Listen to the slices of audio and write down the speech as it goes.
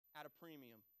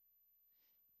premium.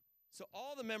 So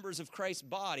all the members of Christ's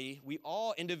body, we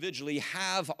all individually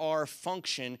have our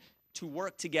function to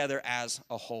work together as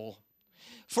a whole.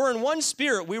 For in one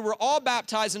Spirit we were all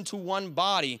baptized into one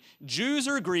body, Jews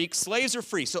or Greeks, slaves or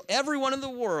free. So everyone in the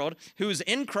world who is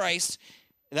in Christ,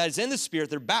 that is in the Spirit,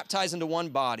 they're baptized into one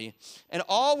body. And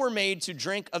all were made to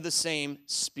drink of the same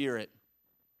Spirit.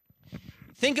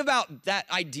 Think about that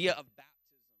idea of baptism.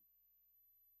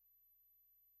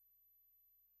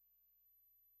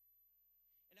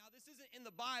 Now, this isn't in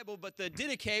the Bible, but the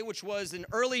Didache, which was an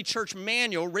early church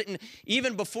manual written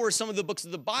even before some of the books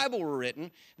of the Bible were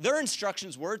written, their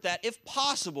instructions were that, if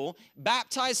possible,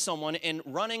 baptize someone in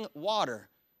running water.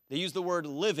 They used the word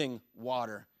living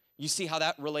water. You see how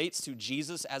that relates to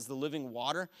Jesus as the living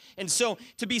water? And so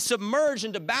to be submerged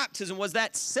into baptism was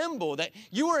that symbol that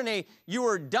you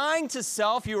were dying to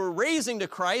self, you were raising to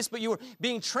Christ, but you were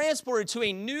being transported to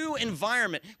a new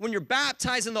environment. When you're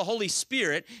baptized in the Holy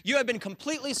Spirit, you have been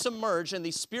completely submerged in the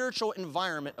spiritual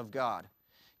environment of God.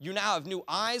 You now have new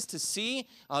eyes to see,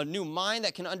 a new mind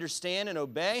that can understand and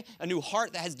obey, a new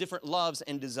heart that has different loves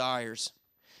and desires.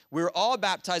 We're all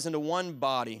baptized into one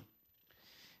body.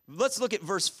 Let's look at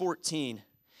verse 14.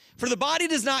 For the body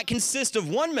does not consist of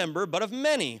one member, but of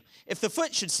many. If the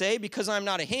foot should say, because I am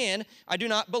not a hand, I do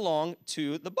not belong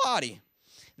to the body,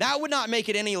 that would not make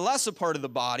it any less a part of the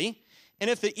body. And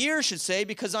if the ear should say,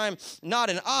 because I am not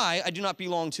an eye, I do not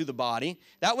belong to the body,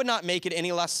 that would not make it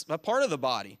any less a part of the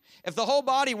body. If the whole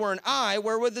body were an eye,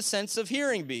 where would the sense of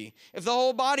hearing be? If the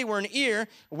whole body were an ear,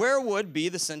 where would be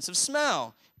the sense of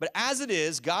smell? But as it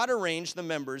is, God arranged the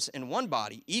members in one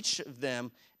body, each of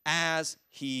them as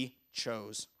he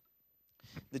chose.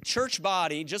 The church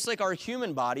body, just like our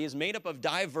human body, is made up of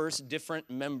diverse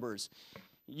different members.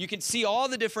 You can see all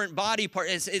the different body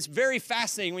parts. It's very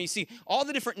fascinating when you see all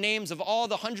the different names of all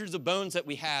the hundreds of bones that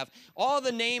we have, all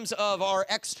the names of our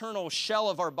external shell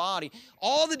of our body,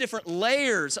 all the different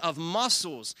layers of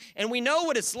muscles. And we know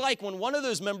what it's like when one of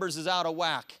those members is out of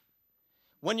whack.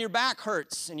 When your back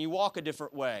hurts and you walk a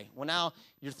different way. Well, now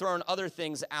you're throwing other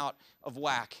things out of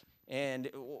whack.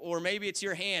 Or maybe it's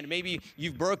your hand. Maybe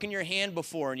you've broken your hand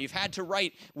before and you've had to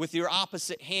write with your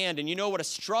opposite hand, and you know what a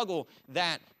struggle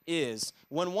that is.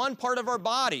 When one part of our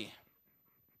body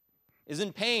is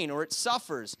in pain or it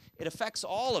suffers, it affects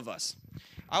all of us.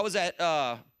 I was at,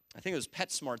 I think it was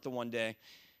PetSmart the one day,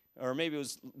 or maybe it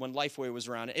was when Lifeway was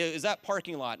around. It was that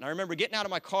parking lot, and I remember getting out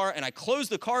of my car, and I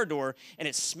closed the car door, and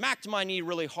it smacked my knee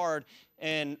really hard,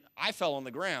 and I fell on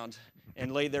the ground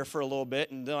and laid there for a little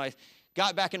bit, and then I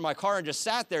got back in my car and just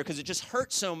sat there because it just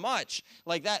hurt so much.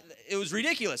 Like that, it was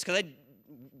ridiculous because I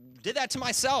did that to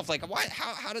myself. Like, why?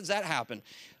 How does that happen?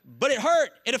 But it hurt.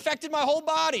 It affected my whole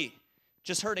body,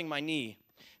 just hurting my knee.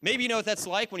 Maybe you know what that's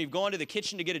like when you've gone to the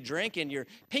kitchen to get a drink and your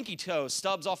pinky toe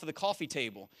stubs off of the coffee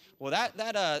table. Well,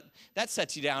 that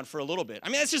sets you down for a little bit. I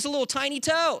mean, that's just a little tiny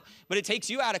toe, but it takes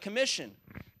you out of commission.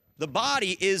 The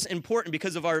body is important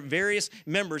because of our various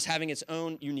members having its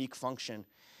own unique function.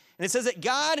 And it says that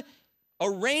God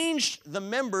arranged the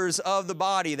members of the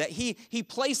body, that he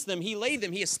placed them, he laid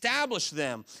them, he established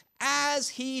them as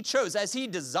he chose, as he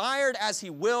desired, as he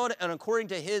willed, and according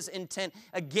to his intent.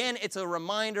 Again, it's a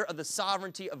reminder of the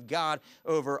sovereignty of God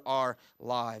over our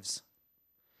lives.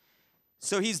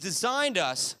 So he's designed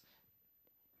us.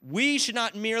 We should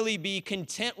not merely be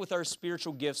content with our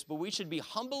spiritual gifts, but we should be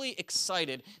humbly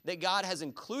excited that God has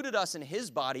included us in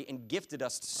his body and gifted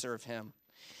us to serve him.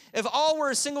 If all were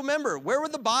a single member, where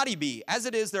would the body be? As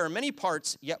it is, there are many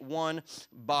parts, yet one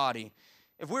body.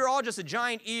 If we were all just a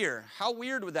giant ear, how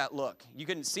weird would that look? You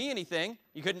couldn't see anything.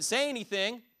 You couldn't say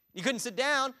anything. You couldn't sit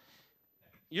down.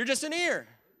 You're just an ear.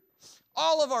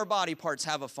 All of our body parts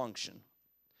have a function.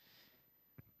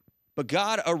 But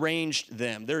God arranged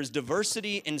them. There is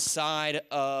diversity inside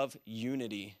of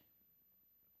unity.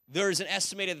 There's an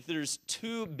estimated that there's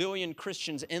 2 billion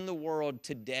Christians in the world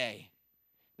today.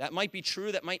 That might be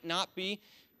true, that might not be.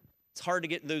 It's hard to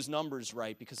get those numbers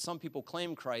right because some people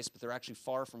claim Christ, but they're actually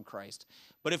far from Christ.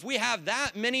 But if we have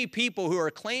that many people who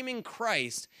are claiming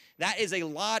Christ, that is a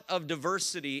lot of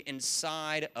diversity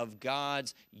inside of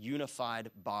God's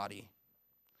unified body.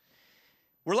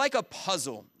 We're like a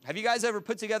puzzle. Have you guys ever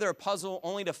put together a puzzle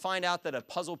only to find out that a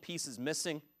puzzle piece is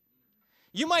missing?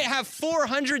 You might have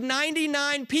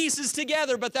 499 pieces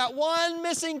together, but that one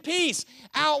missing piece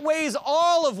outweighs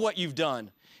all of what you've done.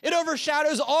 It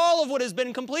overshadows all of what has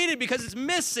been completed because it's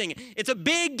missing. It's a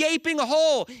big gaping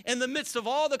hole in the midst of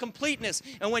all the completeness.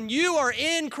 And when you are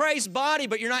in Christ's body,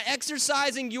 but you're not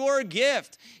exercising your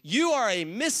gift, you are a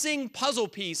missing puzzle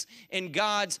piece in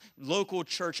God's local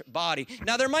church body.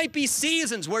 Now, there might be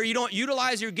seasons where you don't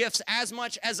utilize your gifts as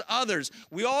much as others.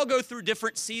 We all go through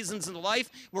different seasons in life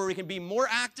where we can be more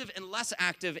active and less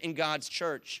active in God's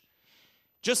church.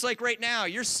 Just like right now,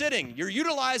 you're sitting, you're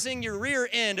utilizing your rear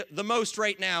end the most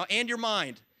right now and your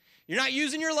mind. You're not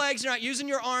using your legs, you're not using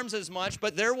your arms as much,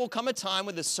 but there will come a time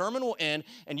when the sermon will end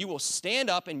and you will stand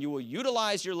up and you will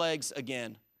utilize your legs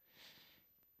again.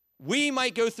 We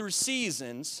might go through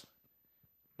seasons,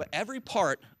 but every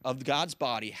part of God's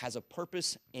body has a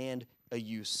purpose and a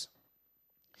use.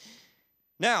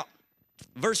 Now,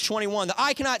 verse 21, the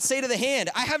eye cannot say to the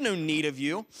hand, I have no need of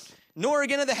you. Nor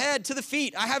again of the head to the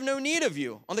feet, I have no need of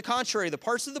you. On the contrary, the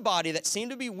parts of the body that seem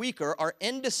to be weaker are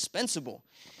indispensable.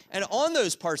 And on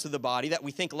those parts of the body that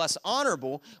we think less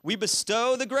honorable, we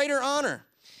bestow the greater honor.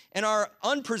 And our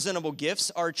unpresentable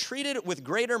gifts are treated with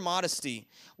greater modesty,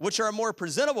 which our more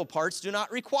presentable parts do not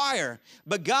require.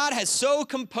 But God has so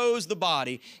composed the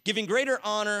body, giving greater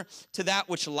honor to that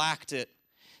which lacked it,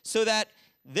 so that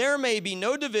there may be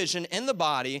no division in the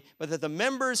body, but that the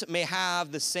members may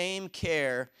have the same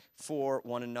care for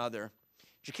one another.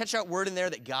 Did you catch that word in there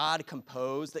that God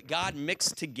composed, that God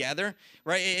mixed together,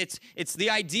 right? It's the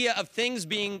idea of things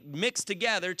being mixed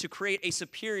together to create a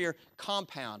superior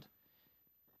compound.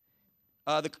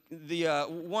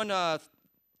 One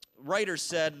writer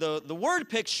said, the word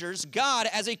pictures God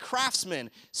as a craftsman,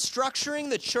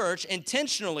 structuring the church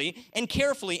intentionally and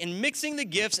carefully and mixing the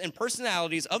gifts and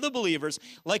personalities of the believers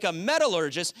like a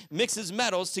metallurgist mixes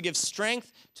metals to give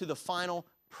strength to the final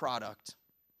product.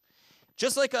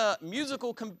 Just like a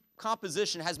musical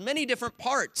composition has many different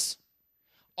parts,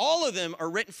 all of them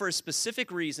are written for a specific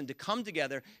reason to come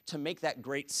together to make that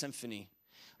great symphony.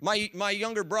 My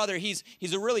younger brother, he's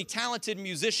a really talented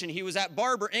musician. He was at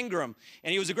Barber Ingram,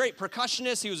 and he was a great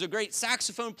percussionist. He was a great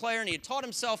saxophone player, and he had taught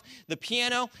himself the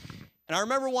piano. And I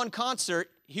remember one concert,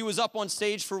 he was up on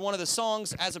stage for one of the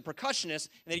songs as a percussionist,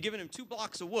 and they'd given him 2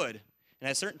 blocks of wood. And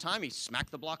at a certain time, he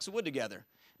smacked the blocks of wood together.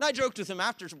 And I joked with him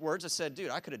afterwards. I said, dude,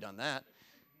 I could have done that.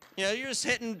 You know, you're just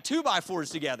hitting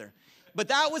 2x4s together. But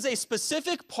that was a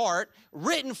specific part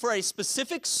written for a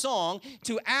specific song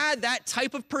to add that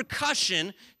type of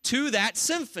percussion to that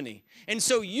symphony. And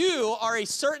so you are a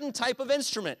certain type of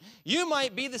instrument. You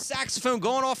might be the saxophone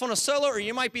going off on a solo, or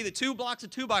you might be the 2 blocks of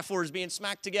 2x4s being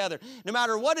smacked together. No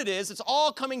matter what it is, it's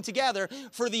all coming together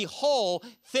for the whole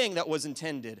thing that was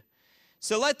intended.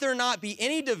 So let there not be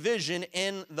any division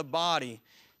in the body.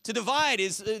 To divide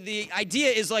is, the idea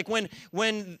is like when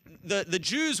the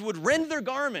Jews would rend their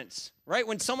garments, right?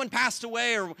 When someone passed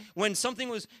away or when something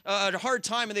was a hard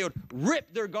time, and they would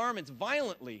rip their garments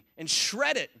violently and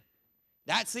shred it.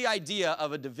 That's the idea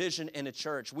of a division in a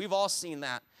church. We've all seen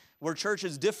that, where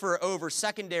churches differ over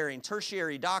secondary and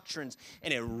tertiary doctrines,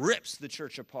 and it rips the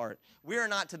church apart. We are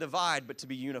not to divide, but to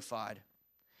be unified.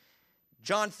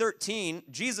 John 13,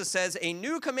 Jesus says, a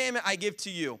new commandment I give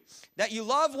to you, that you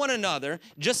love one another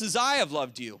just as I have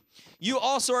loved you. You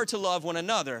also are to love one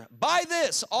another. By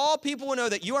this, all people will know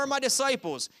that you are my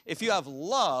disciples, if you have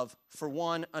love for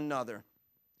one another.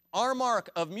 Our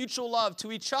mark of mutual love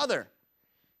to each other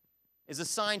is a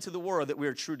sign to the world that we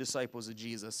are true disciples of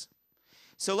Jesus.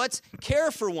 So let's care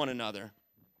for one another.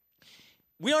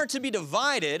 We aren't to be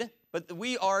divided, but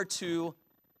we are to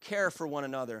care for one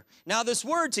another. Now, this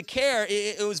word to care,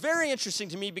 it was very interesting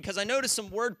to me because I noticed some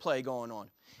wordplay going on.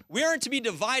 We aren't to be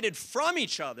divided from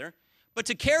each other, but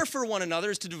to care for one another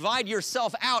is to divide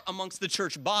yourself out amongst the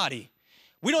church body.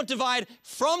 We don't divide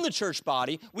from the church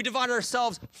body, we divide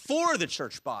ourselves for the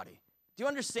church body. Do you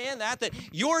understand that? That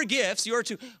your gifts, you are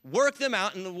to work them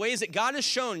out in the ways that God has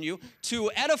shown you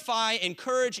to edify,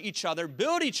 encourage each other,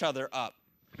 build each other up.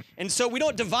 And so we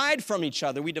don't divide from each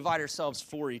other, we divide ourselves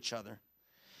for each other.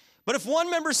 But if one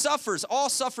member suffers, all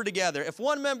suffer together. If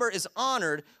one member is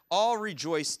honored, all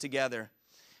rejoice together.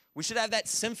 We should have that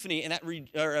sympathy and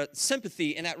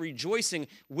that rejoicing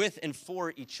with and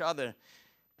for each other.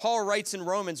 Paul writes in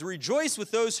Romans, rejoice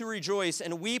with those who rejoice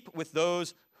and weep with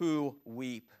those who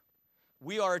weep.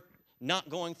 We are not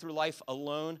going through life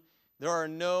alone. There are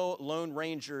no lone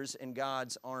rangers in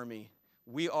God's army.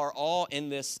 We are all in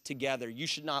this together. You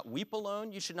should not weep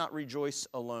alone. You should not rejoice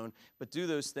alone, but do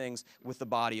those things with the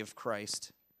body of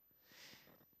Christ.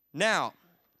 Now,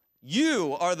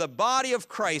 you are the body of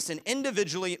Christ and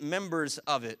individually members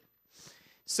of it.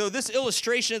 So this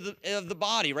illustration of the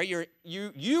body, right?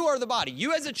 You are the body.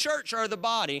 You as a church are the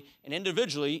body, and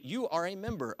individually, you are a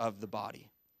member of the body.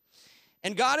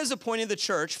 And God has appointed the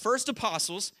church, first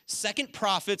apostles, second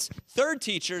prophets, third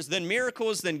teachers, then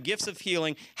miracles, then gifts of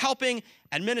healing, helping,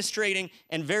 administrating,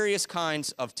 and various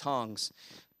kinds of tongues.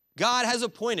 God has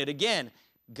appointed, again,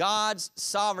 God's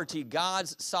sovereignty,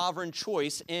 God's sovereign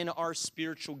choice in our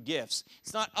spiritual gifts.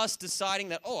 It's not us deciding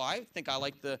that, oh, I think I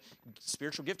like the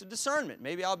spiritual gift of discernment.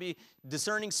 Maybe I'll be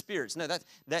discerning spirits. No,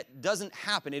 that doesn't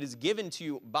happen. It is given to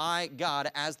you by God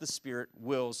as the Spirit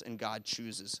wills and God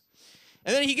chooses.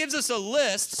 And then he gives us a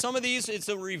list. Some of these, it's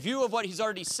a review of what he's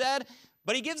already said,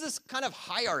 but he gives us kind of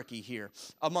hierarchy here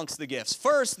amongst the gifts.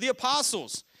 First, the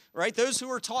apostles. Right? Those who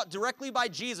were taught directly by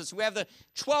Jesus. We have the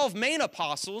 12 main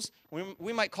apostles.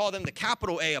 We might call them the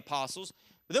capital A apostles.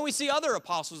 But then we see other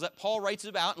apostles that Paul writes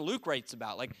about and Luke writes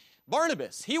about, like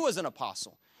Barnabas. He was an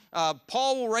apostle.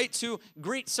 Paul will write to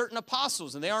greet certain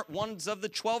apostles, and they aren't ones of the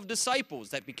 12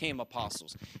 disciples that became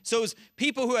apostles. So it was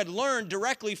people who had learned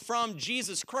directly from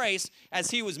Jesus Christ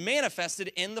as he was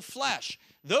manifested in the flesh.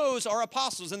 Those are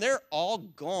apostles, and they're all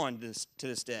gone to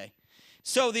this day.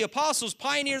 So the apostles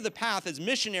pioneered the path as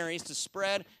missionaries to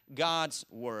spread God's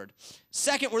word.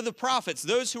 Second were the prophets,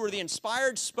 those who were the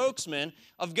inspired spokesmen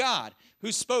of God,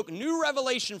 who spoke new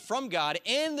revelation from God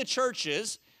in the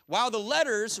churches while the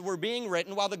letters were being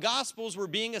written, while the gospels were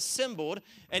being assembled.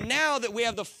 And now that we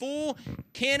have the full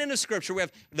canon of Scripture, we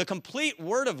have the complete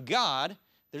word of God,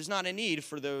 there's not a need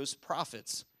for those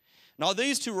prophets. Now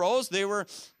these two roles, they were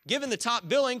given the top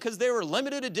billing because they were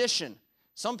limited edition.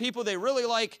 Some people, they really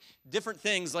like different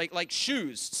things like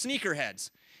shoes,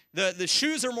 sneakerheads. The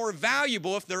shoes are more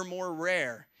valuable if they're more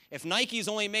rare. If Nike's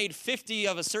only made 50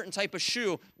 of a certain type of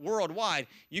shoe worldwide,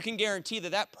 you can guarantee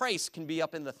that price can be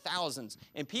up in the thousands.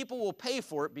 And people will pay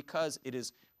for it because it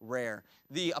is rare.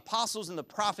 The apostles and the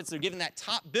prophets are given that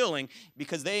top billing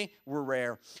because they were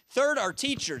rare. Third are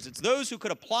teachers. It's those who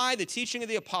could apply the teaching of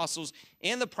the apostles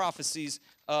and the prophecies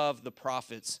of the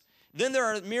prophets. Then there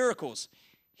are miracles,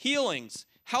 healings,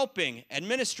 helping,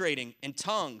 administrating, and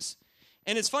tongues.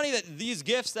 And it's funny that these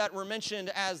gifts that were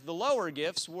mentioned as the lower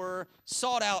gifts were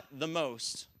sought out the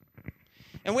most.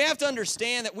 And we have to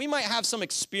understand that we might have some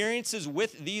experiences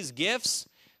with these gifts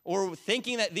or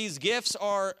thinking that these gifts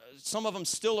are, some of them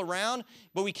still around,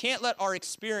 but we can't let our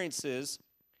experiences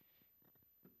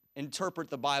interpret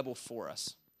the Bible for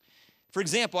us. For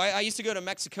example, I used to go to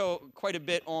Mexico quite a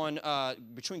bit on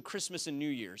between Christmas and New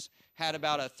Year's. Had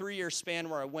about a 3-year span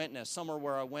where I went and a summer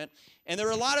where I went. And there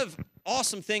were a lot of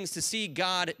awesome things to see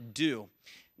God do.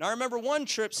 Now, I remember one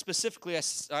trip specifically,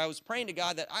 I was praying to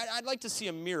God that I'd like to see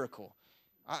a miracle.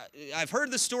 I've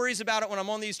heard the stories about it when I'm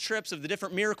on these trips of the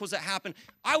different miracles that happen.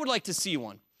 I would like to see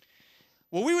one.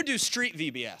 Well, we would do street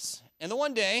VBS. And the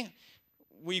one day,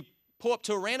 we pull up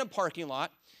to a random parking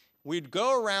lot. We'd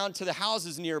go around to the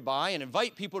houses nearby and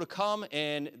invite people to come,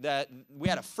 and that we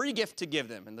had a free gift to give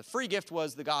them. And the free gift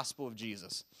was the gospel of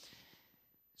Jesus.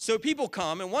 So people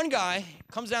come, and one guy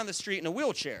comes down the street in a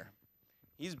wheelchair.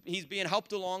 He's being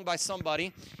helped along by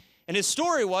somebody. And his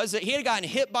story was that he had gotten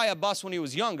hit by a bus when he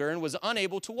was younger and was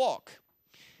unable to walk.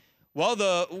 Well,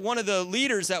 one of the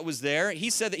leaders that was there, he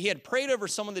said that he had prayed over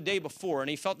someone the day before, and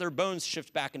he felt their bones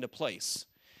shift back into place.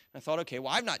 I thought, okay,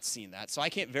 well, I've not seen that, so I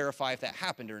can't verify if that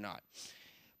happened or not.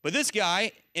 But this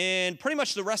guy and pretty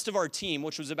much the rest of our team,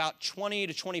 which was about 20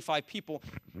 to 25 people,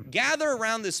 gather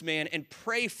around this man and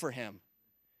pray for him.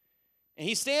 And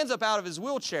he stands up out of his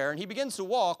wheelchair, and he begins to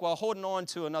walk while holding on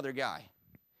to another guy.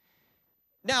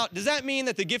 Now, does that mean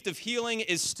that the gift of healing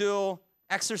is still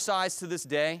exercised to this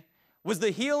day? Was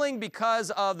the healing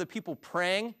because of the people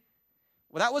praying?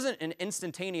 Well, that wasn't an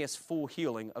instantaneous full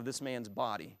healing of this man's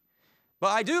body. But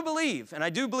I do believe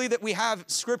that we have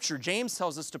Scripture. James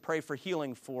tells us to pray for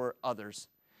healing for others.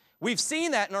 We've seen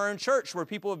that in our own church where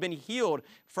people have been healed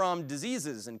from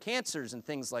diseases and cancers and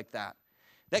things like that.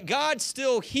 That God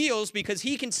still heals because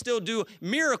he can still do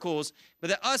miracles,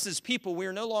 but that us as people, we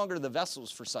are no longer the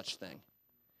vessels for such thing.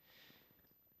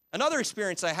 Another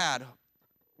experience I had,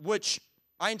 which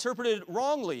I interpreted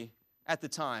wrongly at the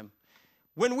time,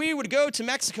 when we would go to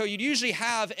Mexico, you'd usually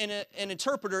have an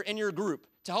interpreter in your group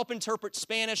to help interpret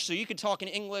Spanish, so you could talk in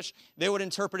English. They would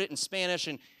interpret it in Spanish,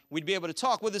 and we'd be able to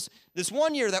talk. Well, this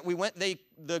one year that we went,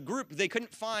 the group, they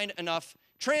couldn't find enough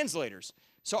translators.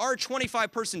 So our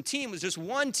 25-person team was just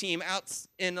one team out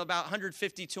in about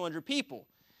 150, 200 people.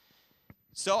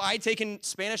 So I'd taken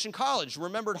Spanish in college,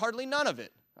 remembered hardly none of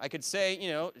it. I could say,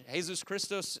 Jesus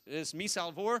Christos es mi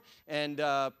salvador, and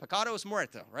pecado es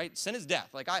muerto, right? Sin is death.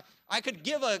 Like I could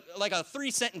give a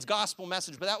 3-sentence gospel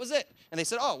message, but that was it. And they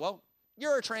said, oh, well,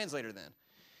 you're a translator then.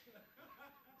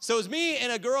 So it was me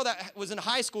and a girl that was in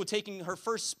high school taking her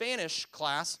first Spanish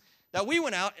class that we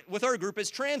went out with our group as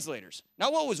translators.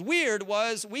 Now, what was weird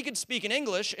was we could speak in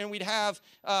English, and we'd have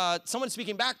someone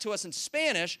speaking back to us in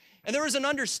Spanish, and there was an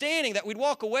understanding that we'd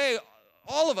walk away,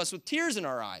 all of us, with tears in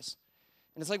our eyes.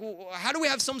 And it's like, well, how do we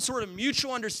have some sort of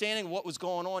mutual understanding of what was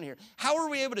going on here? How were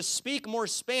we able to speak more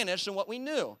Spanish than what we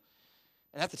knew?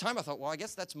 And at the time, I thought, well, I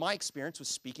guess that's my experience with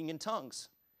speaking in tongues.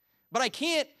 But I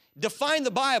can't define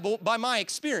the Bible by my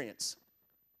experience.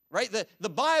 Right? The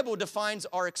Bible defines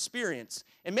our experience.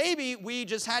 And maybe we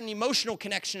just had an emotional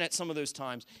connection at some of those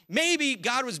times. Maybe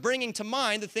God was bringing to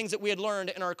mind the things that we had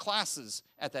learned in our classes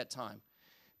at that time.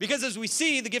 Because as we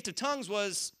see, the gift of tongues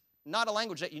was not a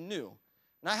language that you knew.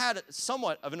 And I had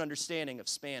somewhat of an understanding of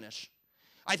Spanish.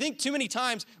 I think too many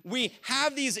times we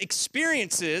have these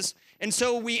experiences, and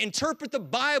so we interpret the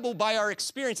Bible by our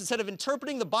experience instead of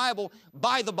interpreting the Bible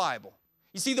by the Bible.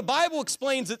 You see, the Bible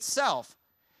explains itself.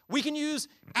 We can use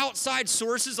outside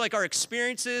sources like our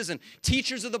experiences and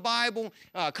teachers of the Bible,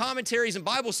 commentaries and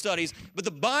Bible studies, but the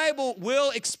Bible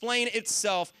will explain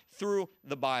itself through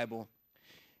the Bible.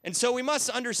 And so we must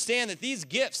understand that these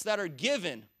gifts that are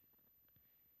given,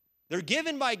 they're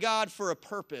given by God for a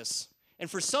purpose.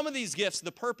 And for some of these gifts,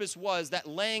 the purpose was that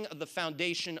laying of the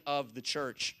foundation of the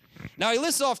church. Now, he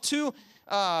lists off two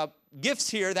gifts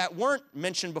here that weren't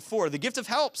mentioned before. The gift of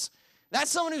helps.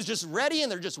 That's someone who's just ready and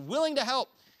they're just willing to help.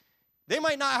 They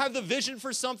might not have the vision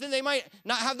for something. They might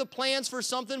not have the plans for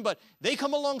something, but they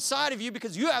come alongside of you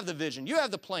because you have the vision. You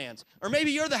have the plans. Or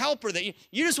maybe you're the helper that you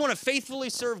just want to faithfully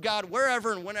serve God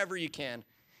wherever and whenever you can.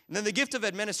 And then the gift of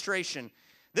administration.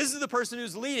 This is the person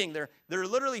who's leading. They're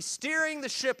literally steering the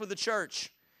ship of the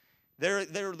church. They're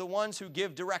the ones who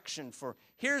give direction for,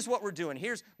 here's what we're doing.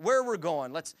 Here's where we're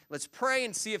going. Let's pray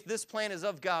and see if this plan is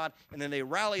of God. And then they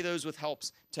rally those with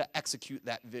helps to execute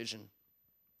that vision.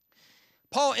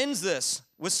 Paul ends this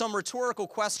with some rhetorical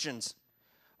questions.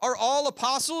 Are all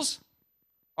apostles?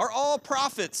 Are all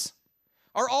prophets?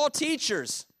 Are all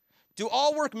teachers? Do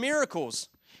all work miracles?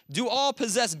 Do all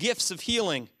possess gifts of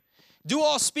healing? Do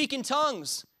all speak in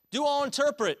tongues? Do all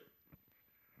interpret?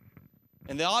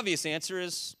 And the obvious answer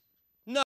is